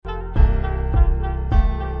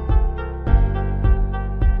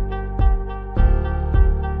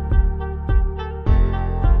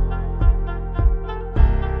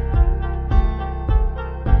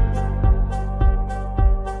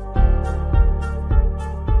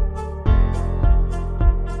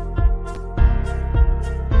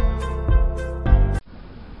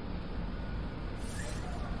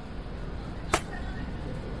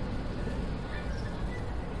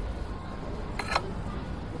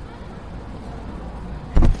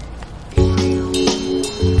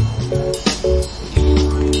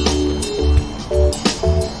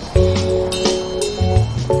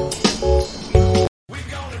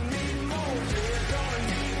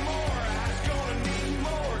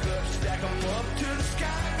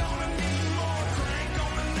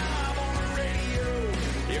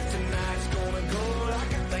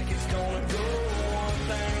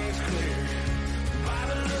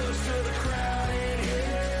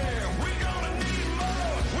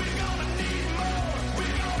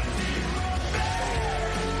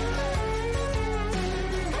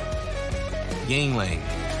Yingling.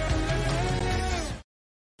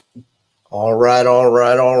 All right.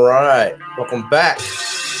 Welcome back.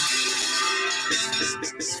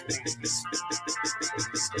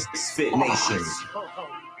 Fit Nation.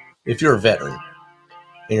 If you're a veteran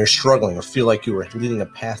and you're struggling or feel like you are leading a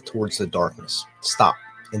path towards the darkness, stop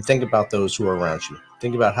and think about those who are around you.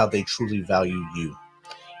 Think about how they truly value you,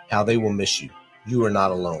 how they will miss you. You are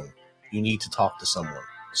not alone. You need to talk to someone.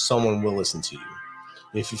 Someone will listen to you.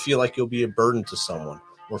 If you feel like you'll be a burden to someone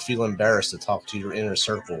or feel embarrassed to talk to your inner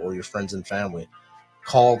circle or your friends and family,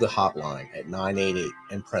 call the hotline at 988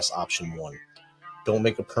 and press option 1. Don't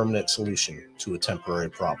make a permanent solution to a temporary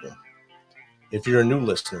problem. If you're a new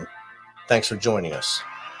listener, thanks for joining us.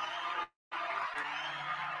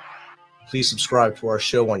 Please subscribe to our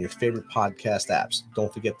show on your favorite podcast apps.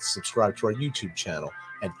 Don't forget to subscribe to our YouTube channel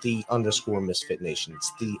at _Misfit Nation.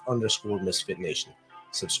 It's _Misfit Nation.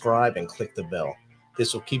 Subscribe and click the bell.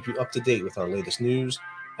 This will keep you up to date with our latest news,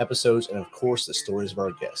 episodes, and of course, the stories of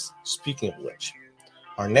our guests. Speaking of which,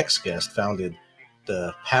 our next guest founded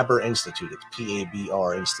the PABR Institute, it's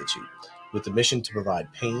PABR Institute, with the mission to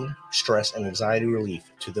provide pain, stress, and anxiety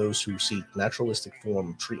relief to those who seek naturalistic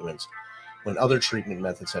form of treatments when other treatment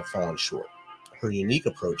methods have fallen short. Her unique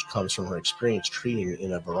approach comes from her experience treating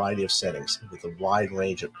in a variety of settings with a wide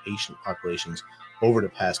range of patient populations over the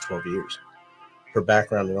past 12 years. Her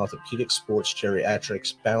background in orthopedic, sports,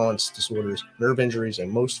 geriatrics, balance disorders, nerve injuries,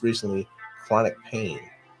 and most recently, chronic pain,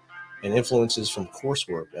 and influences from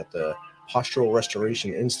coursework at the Postural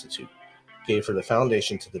Restoration Institute gave her the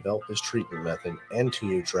foundation to develop this treatment method and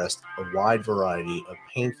to address a wide variety of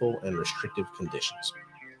painful and restrictive conditions.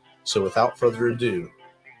 So without further ado,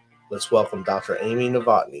 let's welcome Dr. Amy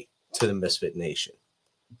Novotny to the Misfit Nation.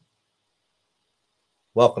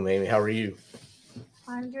 Welcome, Amy. How are you?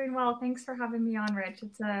 I'm doing well. Thanks for having me on, Rich.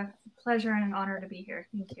 It's a pleasure and an honor to be here.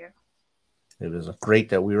 Thank you. It was great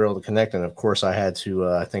that we were able to connect, and of course, I had to,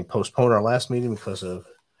 I think, postpone our last meeting because of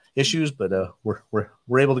issues. But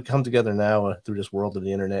we're able to come together now through this world of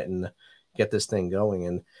the internet and get this thing going.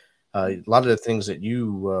 And a lot of the things that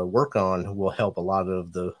you work on will help a lot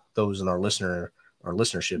of those in our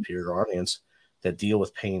listenership here, our audience, that deal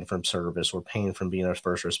with pain from service or pain from being a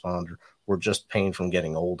first responder or just pain from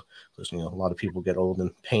getting old. Because, a lot of people get old and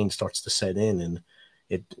pain starts to set in, and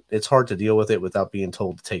it's hard to deal with it without being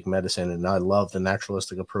told to take medicine. And I love the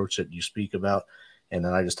naturalistic approach that you speak about, and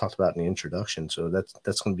that I just talked about in the introduction. So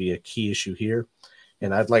that's going to be a key issue here.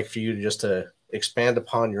 And I'd like for you to just to expand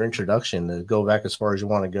upon your introduction, to go back as far as you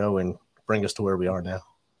want to go and bring us to where we are now.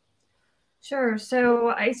 Sure. So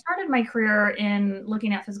I started my career in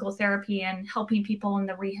looking at physical therapy and helping people in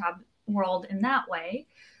the rehab world in that way.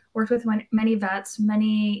 Worked with many vets,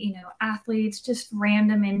 many, athletes, just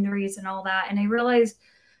random injuries and all that. And I realized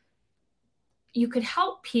you could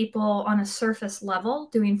help people on a surface level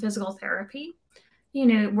doing physical therapy,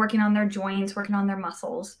 working on their joints, working on their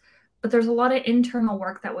muscles. But there's a lot of internal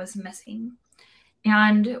work that was missing.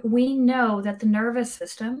 And we know that the nervous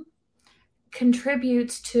system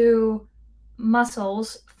contributes to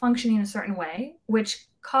muscles functioning a certain way, which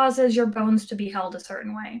causes your bones to be held a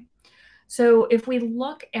certain way. So if we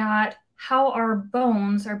look at how our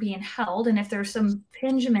bones are being held, and if there's some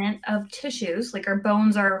impingement of tissues, like our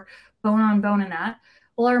bones are bone on bone in that,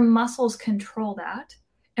 well, our muscles control that,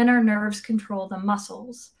 and our nerves control the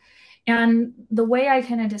muscles. And the way I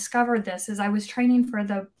kind of discovered this is I was training for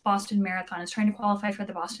the Boston Marathon. I was trying to qualify for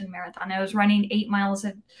the Boston Marathon. I was running 8 miles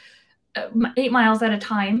at a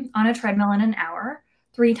time on a treadmill in an hour,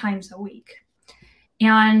 3 times a week.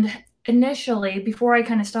 And initially, before I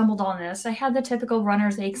kind of stumbled on this, I had the typical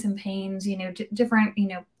runner's aches and pains, different,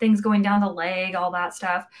 things going down the leg, all that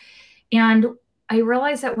stuff. And I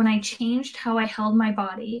realized that when I changed how I held my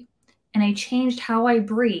body and I changed how I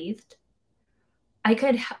breathed, I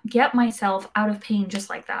could get myself out of pain just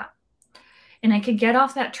like that. And I could get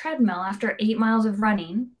off that treadmill after 8 miles of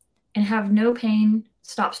running and have no pain,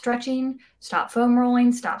 stop stretching, stop foam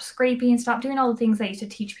rolling, stop scraping, stop doing all the things I used to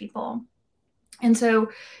teach people. And so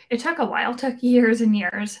it took a while, took years and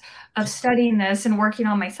years of studying this and working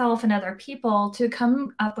on myself and other people to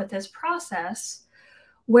come up with this process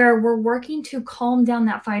where we're working to calm down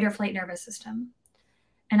that fight or flight nervous system.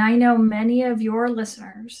 And I know many of your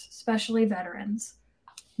listeners, especially veterans,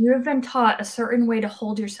 you have been taught a certain way to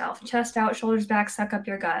hold yourself, chest out, shoulders back, suck up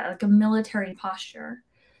your gut, like a military posture.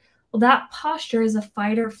 Well, that posture is a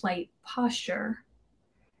fight or flight posture,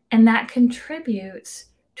 and that contributes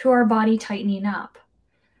to our body tightening up.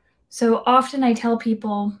 So often I tell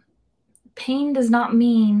people, pain does not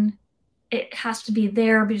mean it has to be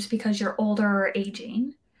there just because you're older or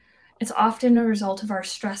aging. It's often a result of our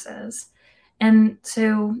stresses. And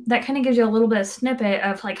so that kind of gives you a little bit of snippet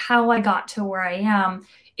of like how I got to where I am.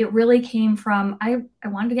 It really came from, I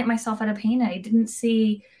wanted to get myself out of pain. I didn't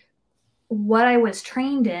see what I was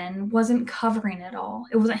trained in wasn't covering it all.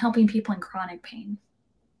 It wasn't helping people in chronic pain.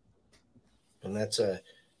 And that's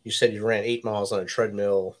you said you ran 8 miles on a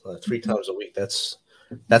treadmill 3 times a week. That's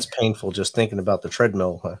painful just thinking about the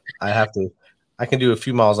treadmill. I can do a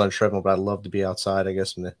few miles on a treadmill, but I'd love to be outside. I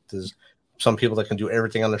guess there's some people that can do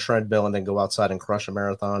everything on the treadmill and then go outside and crush a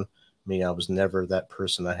marathon. Me, I was never that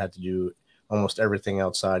person. I had to do almost everything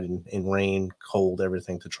outside in rain, cold,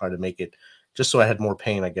 everything to try to make it, just so I had more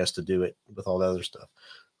pain, I guess, to do it with all the other stuff.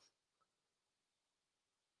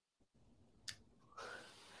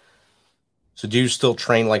 So do you still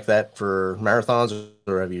train like that for marathons,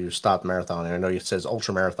 or have you stopped marathoning? I know it says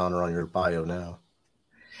ultra marathoner on your bio now.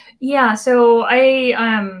 Yeah, so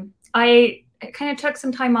I kind of took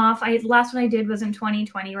some time off. Last one I did was in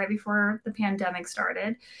 2020, right before the pandemic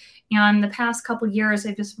started. And the past couple years,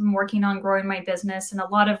 I've just been working on growing my business, and a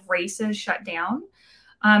lot of races shut down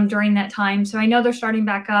during that time. So I know they're starting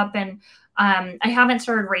back up, and I haven't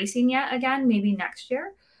started racing yet again, maybe next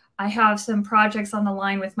year. I have some projects on the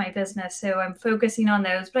line with my business, so I'm focusing on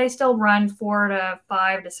those, but I still run 4 to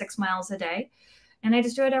 5 to 6 miles a day. And I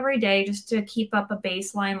just do it every day just to keep up a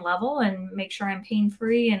baseline level and make sure I'm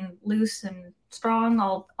pain-free and loose and strong,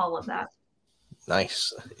 all of that.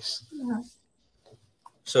 Nice. Yeah.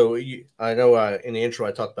 So I know in the intro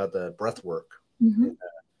I talked about the breath work. Mm-hmm. And,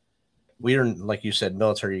 we are, like you said,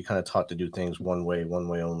 military, you kind of taught to do things one way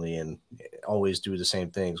only, and always do the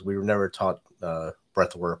same things. We were never taught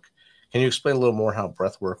breath work. Can you explain a little more how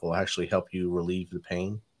breath work will actually help you relieve the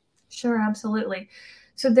pain? Sure, absolutely.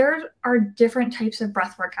 So there are different types of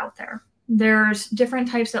breath work out there. There's different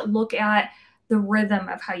types that look at the rhythm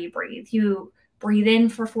of how you breathe. You breathe in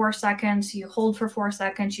for 4 seconds, you hold for 4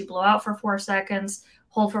 seconds, you blow out for 4 seconds,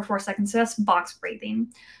 hold for 4 seconds. So that's box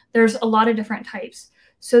breathing. There's a lot of different types.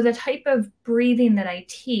 So the type of breathing that I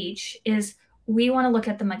teach is we want to look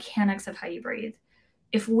at the mechanics of how you breathe.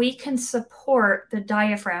 If we can support the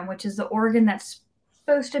diaphragm, which is the organ that's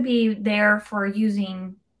supposed to be there for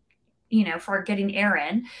using, for getting air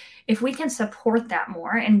in, if we can support that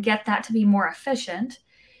more and get that to be more efficient,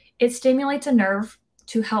 it stimulates a nerve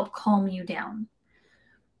to help calm you down.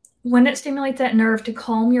 When it stimulates that nerve to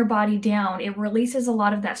calm your body down, it releases a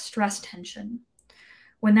lot of that stress tension.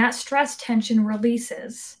 When that stress tension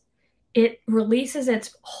releases, it releases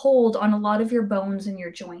its hold on a lot of your bones and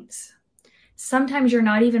your joints. Sometimes you're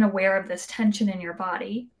not even aware of this tension in your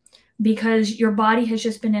body because your body has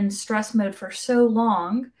just been in stress mode for so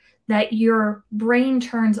long that your brain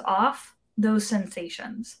turns off those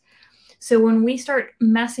sensations. So when we start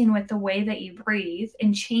messing with the way that you breathe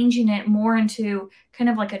and changing it more into kind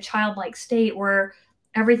of like a childlike state where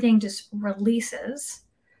everything just releases,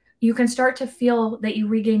 you can start to feel that you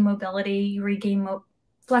regain mobility, you regain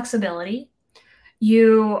flexibility.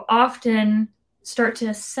 You often start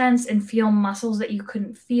to sense and feel muscles that you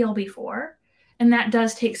couldn't feel before. And that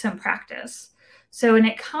does take some practice. So, and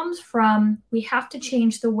it comes from, we have to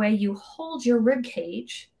change the way you hold your rib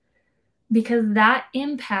cage because that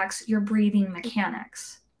impacts your breathing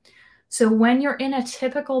mechanics. So when you're in a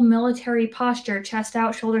typical military posture, chest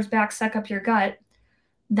out, shoulders back, suck up your gut,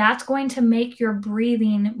 that's going to make your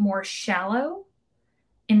breathing more shallow,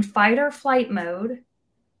 in fight or flight mode,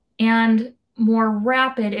 and more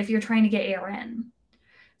rapid if you're trying to get air in.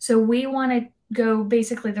 So we want to go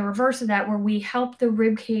basically the reverse of that, where we help the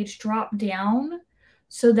rib cage drop down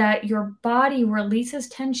so that your body releases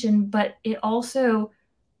tension, but it also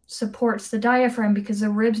supports the diaphragm because the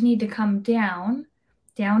ribs need to come down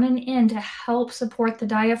and in to help support the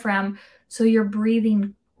diaphragm so your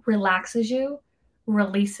breathing relaxes you,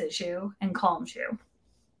 releases you, and calms you.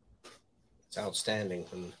 It's outstanding.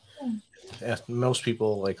 And most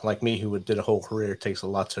people like me who did a whole career, it takes a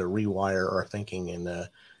lot to rewire our thinking and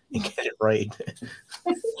get it right.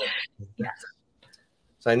 Yes.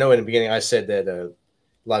 So I know in the beginning I said that a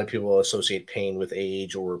lot of people associate pain with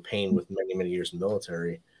age or pain with many years in the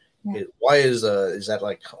military. Yeah. Why is that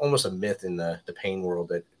like almost a myth in the pain world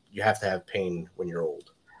that you have to have pain when you're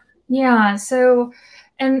old? Yeah. So,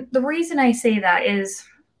 and the reason I say that is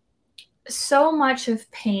so much of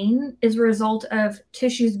pain is a result of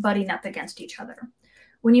tissues butting up against each other.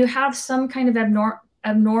 When you have some kind of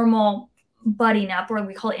abnormal butting up, or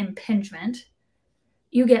we call it impingement,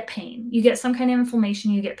 you get pain. You get some kind of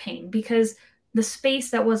inflammation, you get pain because the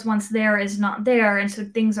space that was once there is not there. And so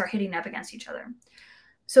things are hitting up against each other.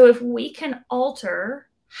 So if we can alter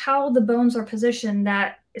how the bones are positioned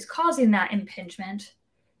that is causing that impingement,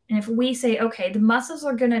 and if we say, okay, the muscles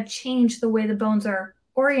are going to change the way the bones are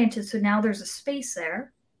oriented, so now there's a space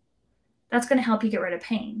there, that's going to help you get rid of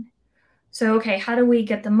pain. So, okay, how do we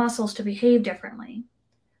get the muscles to behave differently?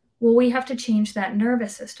 Well, we have to change that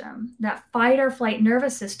nervous system, that fight or flight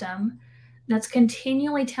nervous system that's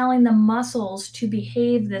continually telling the muscles to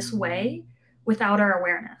behave this way without our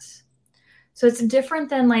awareness. So it's different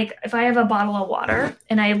than like if I have a bottle of water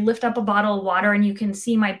and I lift up a bottle of water and you can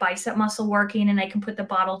see my bicep muscle working and I can put the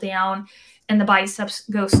bottle down and the biceps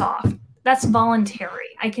go soft. That's voluntary.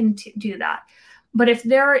 I can do that. But if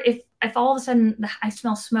all of a sudden I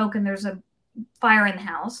smell smoke and there's a fire in the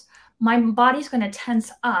house, my body's going to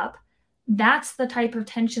tense up. That's the type of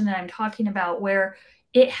tension that I'm talking about, where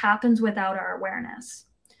it happens without our awareness.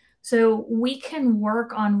 So we can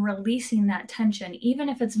work on releasing that tension, even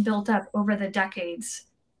if it's built up over the decades,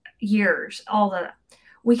 years,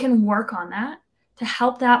 we can work on that to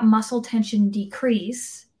help that muscle tension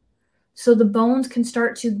decrease so the bones can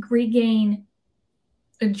start to regain,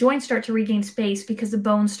 the joints start to regain space because the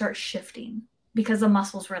bones start shifting because the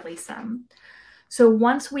muscles release them. So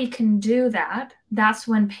once we can do that, that's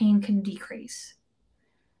when pain can decrease.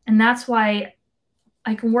 And that's why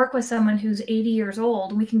I can work with someone who's 80 years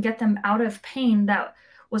old. We can get them out of pain that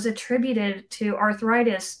was attributed to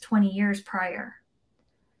arthritis 20 years prior.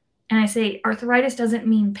 And I say arthritis doesn't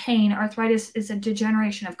mean pain. Arthritis is a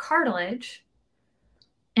degeneration of cartilage.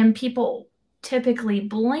 And people typically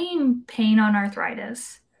blame pain on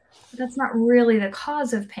arthritis. But that's not really the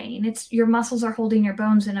cause of pain. It's your muscles are holding your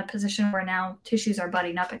bones in a position where now tissues are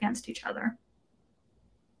butting up against each other.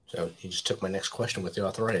 So you just took my next question with the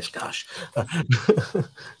arthritis. Gosh,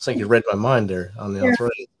 it's like you read my mind there on the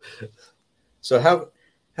arthritis. So how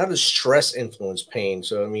does stress influence pain?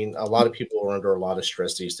 So, I mean, a lot of people are under a lot of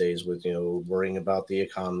stress these days with, worrying about the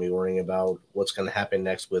economy, worrying about what's going to happen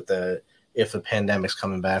next with if a pandemic's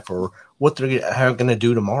coming back, or what they're going to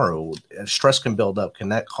do tomorrow. Stress can build up. Can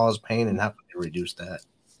that cause pain, and how can you reduce that?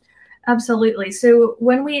 Absolutely. So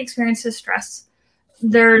when we experience this stress,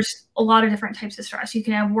 there's a lot of different types of stress. You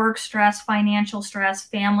can have work stress, financial stress,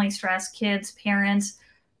 family stress, kids, parents,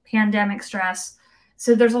 pandemic stress.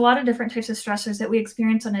 So there's a lot of different types of stressors that we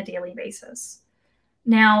experience on a daily basis.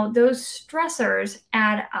 Now, those stressors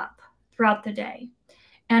add up throughout the day.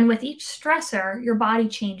 And with each stressor, your body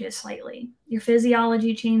changes slightly. Your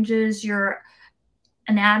physiology changes, your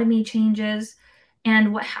anatomy changes.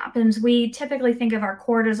 And what happens, we typically think of our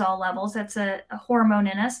cortisol levels. That's a hormone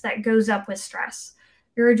in us that goes up with stress.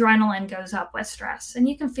 Your adrenaline goes up with stress. And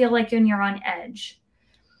you can feel like you're on edge.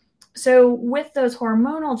 So with those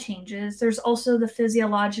hormonal changes, there's also the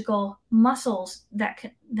physiological muscles that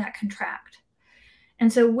contract.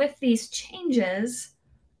 And so with these changes,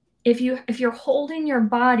 if you're holding your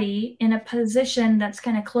body in a position that's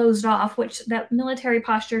kind of closed off, which that military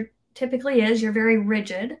posture typically is, you're very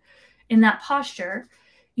rigid in that posture,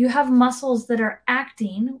 you have muscles that are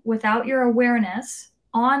acting without your awareness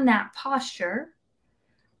on that posture.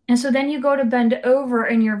 And so then you go to bend over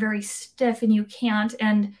and you're very stiff and you can't,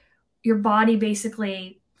 and your body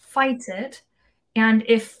basically fights it. And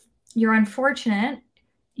if you're unfortunate,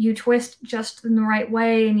 you twist just in the right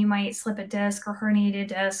way and you might slip a disc or herniate a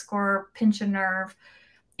disc or pinch a nerve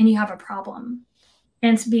and you have a problem.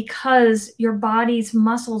 And it's because your body's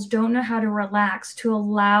muscles don't know how to relax to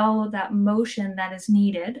allow that motion that is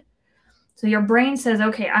needed. So your brain says,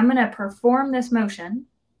 okay, I'm going to perform this motion.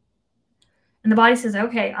 And the body says,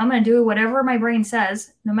 okay, I'm going to do whatever my brain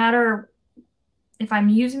says, no matter if I'm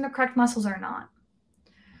using the correct muscles or not.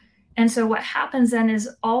 And so what happens then is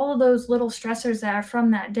all of those little stressors that are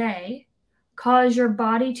from that day cause your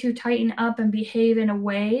body to tighten up and behave in a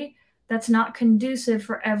way that's not conducive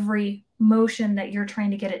for every motion that you're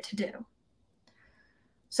trying to get it to do.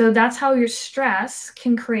 So that's how your stress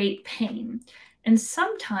can create pain. And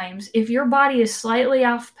sometimes if your body is slightly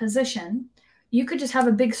off position, you could just have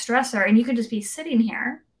a big stressor and you could just be sitting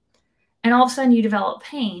here and all of a sudden you develop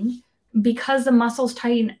pain because the muscles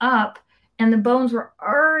tighten up and the bones were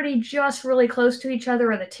already just really close to each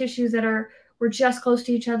other, or the tissues that were just close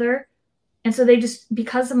to each other. And so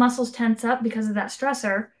because the muscles tense up because of that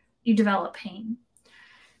stressor, you develop pain.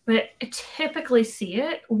 But I typically see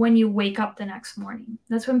it when you wake up the next morning.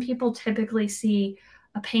 That's when people typically see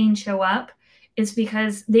a pain show up. It's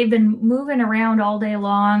because they've been moving around all day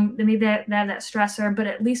long. Maybe they have that stressor, but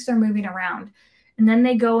at least they're moving around. And then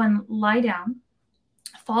they go and lie down,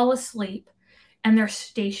 fall asleep, and they're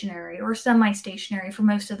stationary or semi-stationary for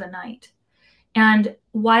most of the night. And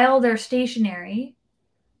while they're stationary,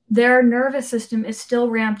 their nervous system is still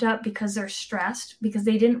ramped up because they're stressed, because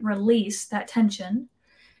they didn't release that tension.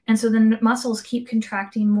 And so the muscles keep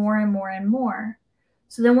contracting more and more and more.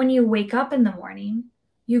 So then when you wake up in the morning,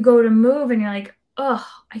 you go to move and you're like, oh,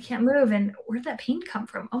 I can't move. And where did that pain come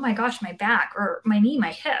from? Oh my gosh, my back or my knee,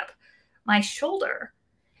 my hip, my shoulder.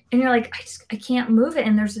 And you're like, I can't move it.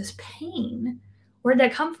 And there's this pain. Where'd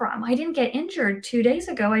that come from? I didn't get injured 2 days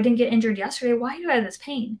ago. I didn't get injured yesterday. Why do I have this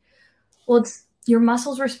pain? Well, it's your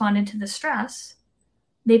muscles responded to the stress.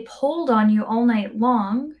 They pulled on you all night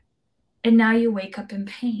long, and now you wake up in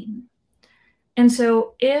pain. And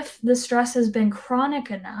so, if the stress has been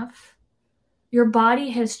chronic enough, your body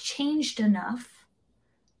has changed enough,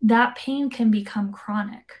 that pain can become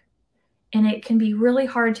chronic. And it can be really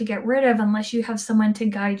hard to get rid of unless you have someone to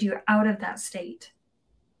guide you out of that state.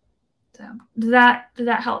 So, did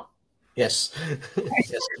that help? Yes.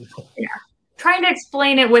 Yes. Yeah. Trying to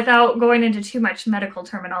explain it without going into too much medical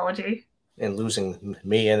terminology. And losing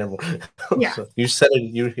me and everyone. Yeah. So you said it,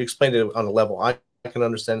 you explained it on a level I can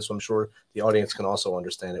understand, so I'm sure the audience can also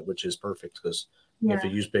understand it, which is perfect because if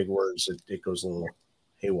you use big words, it goes a little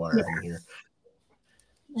haywire in here.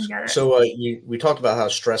 So we talked about how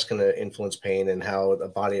stress can influence pain and how the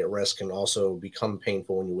body at rest can also become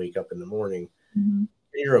painful when you wake up in the morning. Mm-hmm.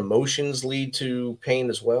 Can your emotions lead to pain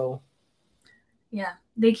as well? Yeah,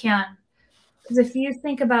 they can. Because if you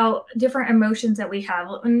think about different emotions that we have,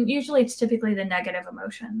 and usually it's typically the negative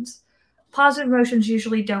emotions. Positive emotions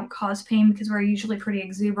usually don't cause pain because we're usually pretty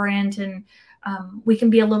exuberant and we can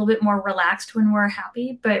be a little bit more relaxed when we're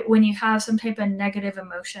happy. But when you have some type of negative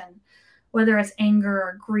emotion, whether it's anger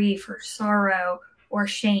or grief or sorrow or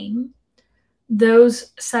shame,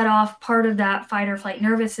 those set off part of that fight or flight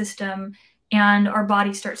nervous system and our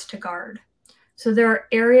body starts to guard. So there are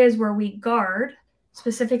areas where we guard,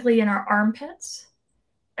 specifically in our armpits,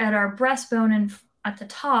 at our breastbone and at the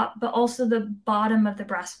top, but also the bottom of the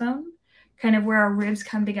breastbone, kind of where our ribs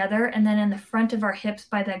come together, and then in the front of our hips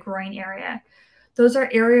by the groin area. Those are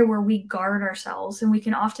areas where we guard ourselves, and we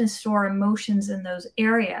can often store emotions in those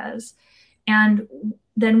areas, and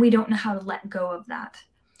then we don't know how to let go of that.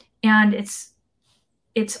 And it's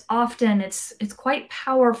quite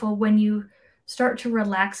powerful when you start to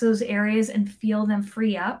relax those areas and feel them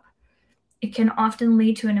free up. It can often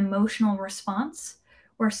lead to an emotional response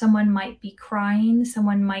where someone might be crying,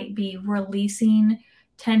 someone might be releasing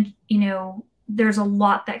there's a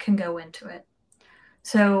lot that can go into it.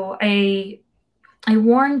 So I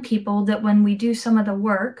warn people that when we do some of the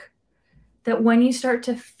work, that when you start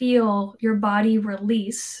to feel your body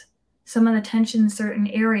release some of the tension in certain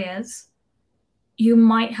areas, you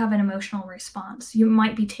might have an emotional response. You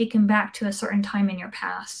might be taken back to a certain time in your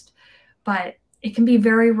past, but it can be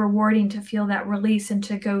very rewarding to feel that release and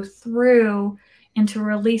to go through and to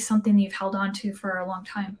release something you've held on to for a long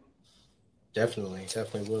time. Definitely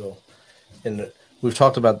will. And we've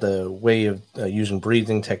talked about the way of using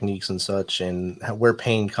breathing techniques and such and where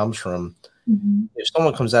pain comes from. Mm-hmm. If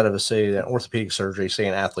someone comes out of an orthopedic surgery, say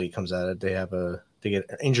an athlete comes out of it, they get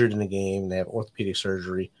injured in the game, they have orthopedic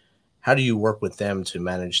surgery. How do you work with them to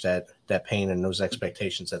manage that pain and those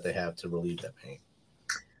expectations that they have to relieve that pain?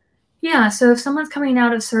 Yeah, so if someone's coming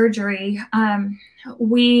out of surgery,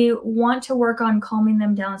 we want to work on calming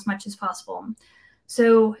them down as much as possible.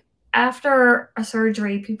 So after a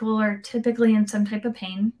surgery, people are typically in some type of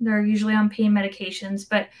pain. They're usually on pain medications,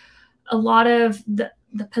 but a lot of the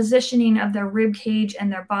positioning of their rib cage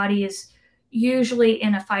and their body is usually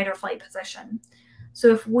in a fight or flight position.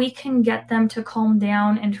 So if we can get them to calm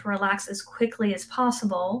down and to relax as quickly as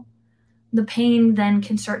possible, the pain then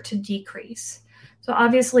can start to decrease. So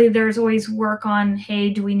obviously there's always work on, hey,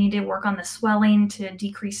 do we need to work on the swelling to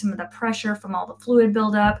decrease some of the pressure from all the fluid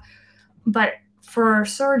buildup? But for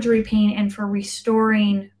surgery pain and for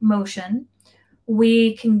restoring motion,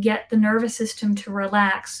 we can get the nervous system to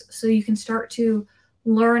relax so you can start to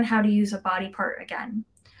learn how to use a body part again.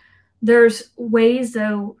 There's ways,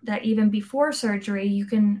 though, that even before surgery, you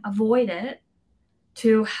can avoid it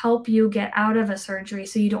to help you get out of a surgery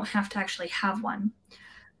so you don't have to actually have one.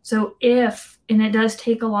 So and it does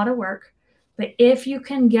take a lot of work, but if you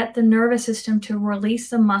can get the nervous system to release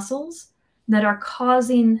the muscles that are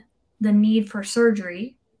causing the need for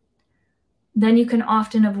surgery, then you can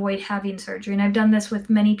often avoid having surgery. And I've done this with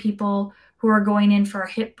many people who are going in for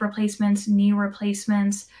hip replacements, knee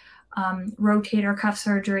replacements, rotator cuff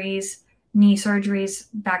surgeries, knee surgeries,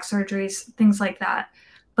 back surgeries, things like that.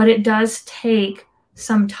 But it does take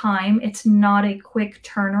some time. It's not a quick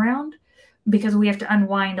turnaround because we have to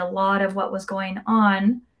unwind a lot of what was going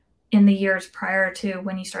on in the years prior to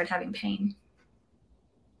when you started having pain.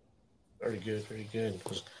 Very good, very good.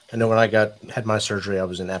 I know when I had my surgery, I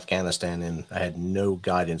was in Afghanistan and I had no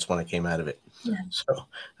guidance when I came out of it. Yeah. So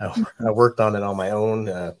I worked on it on my own.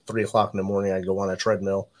 3:00 in the morning, I'd go on a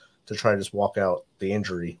treadmill to try to just walk out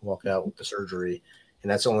the surgery.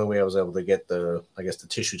 And that's the only way I was able to get the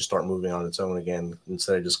tissue to start moving on its own again,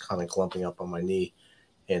 instead of just kind of clumping up on my knee.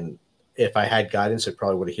 And if I had guidance, it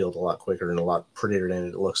probably would have healed a lot quicker and a lot prettier than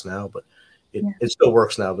it looks now. But it still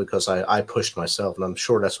works now because I pushed myself. And I'm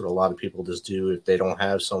sure that's what a lot of people just do. If they don't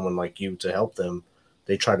have someone like you to help them,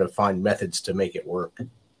 they try to find methods to make it work.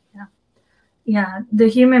 Yeah. The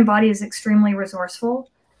human body is extremely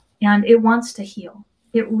resourceful, and it wants to heal.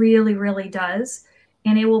 It really, really does.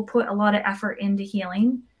 And it will put a lot of effort into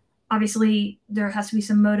healing. Obviously, there has to be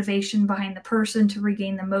some motivation behind the person to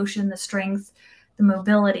regain the motion, the strength, the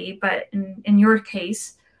mobility. But in your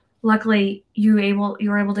case, luckily, you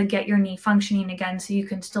were able to get your knee functioning again, so you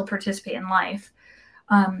can still participate in life.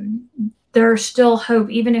 There's still hope,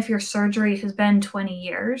 even if your surgery has been 20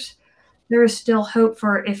 years. There is still hope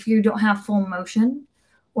for if you don't have full motion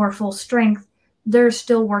or full strength. There's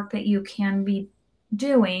still work that you can be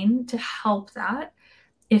doing to help that.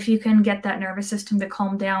 If you can get that nervous system to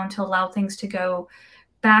calm down, to allow things to go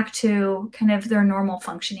back to kind of their normal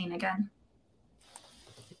functioning again.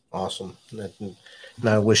 Awesome. And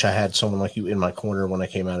I wish I had someone like you in my corner when I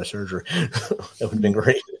came out of surgery. That would have been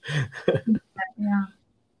great. Yeah.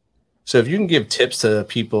 So if you can give tips to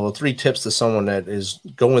people, 3 tips to someone that is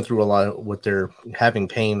going through a lot of what they're having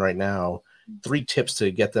pain right now, 3 tips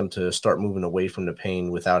to get them to start moving away from the pain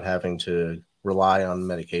without having to rely on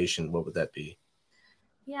medication, what would that be?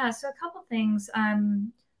 Yeah, so a couple things.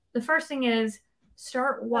 The first thing is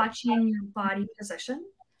start watching your body position.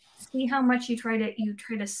 See how much you try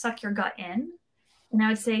to suck your gut in. And I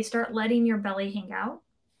would say start letting your belly hang out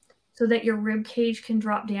so that your rib cage can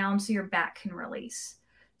drop down so your back can release.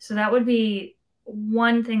 So that would be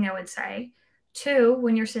one thing I would say. 2,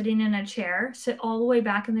 when you're sitting in a chair, sit all the way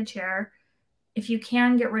back in the chair. If you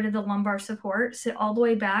can, get rid of the lumbar support, sit all the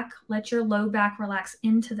way back, let your low back relax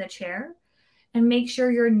into the chair, and make sure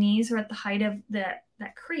your knees are at the height of that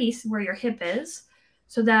crease where your hip is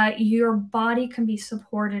so that your body can be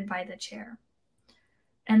supported by the chair.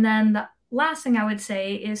 And then the last thing I would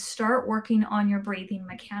say is start working on your breathing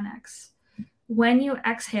mechanics. When you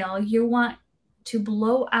exhale, you want to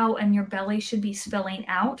blow out and your belly should be spilling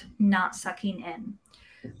out, not sucking in.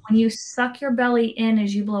 When you suck your belly in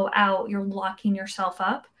as you blow out, you're locking yourself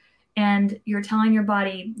up and you're telling your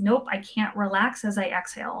body, nope, I can't relax as I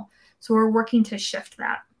exhale. So we're working to shift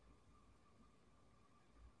that.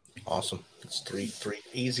 Awesome. It's three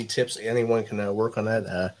easy tips. Anyone can work on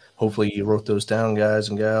that. Hopefully you wrote those down, guys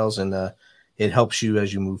and gals, and it helps you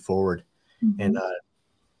as you move forward. Mm-hmm. And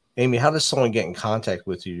Amy, how does someone get in contact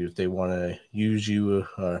with you if they want to use you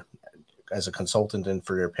as a consultant and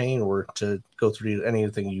for their pain, or to go through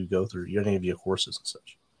anything you go through, any of your courses and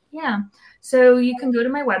such? Yeah. So you can go to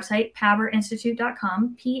my website,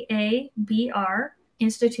 paberinstitute.com, PABR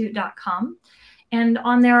institute.com. And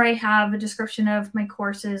on there, I have a description of my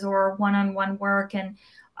courses or one-on-one work. And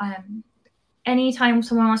anytime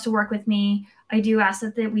someone wants to work with me, I do ask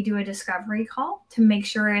that we do a discovery call to make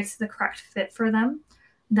sure it's the correct fit for them,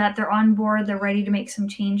 that they're on board, they're ready to make some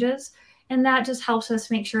changes. And that just helps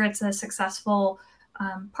us make sure it's a successful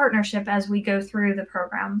partnership as we go through the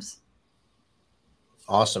programs.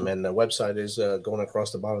 Awesome. And the website is going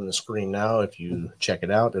across the bottom of the screen now. If you check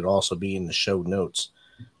it out, it'll also be in the show notes.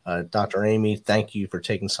 Dr. Amy, thank you for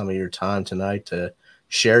taking some of your time tonight to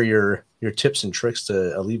share your tips and tricks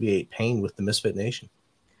to alleviate pain with the Misfit Nation.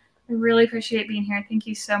 I really appreciate being here. Thank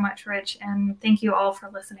you so much, Rich. And thank you all for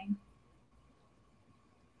listening.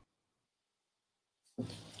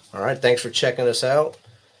 All right. Thanks for checking us out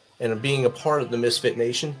and being a part of the Misfit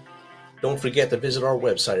Nation. Don't forget to visit our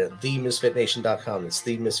website at themisfitnation.com. It's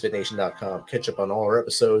themisfitnation.com. Catch up on all our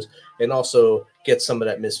episodes and also get some of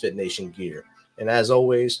that Misfit Nation gear. And as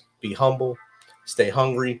always, be humble, stay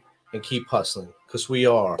hungry, and keep hustling because we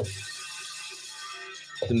are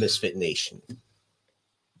the Misfit Nation.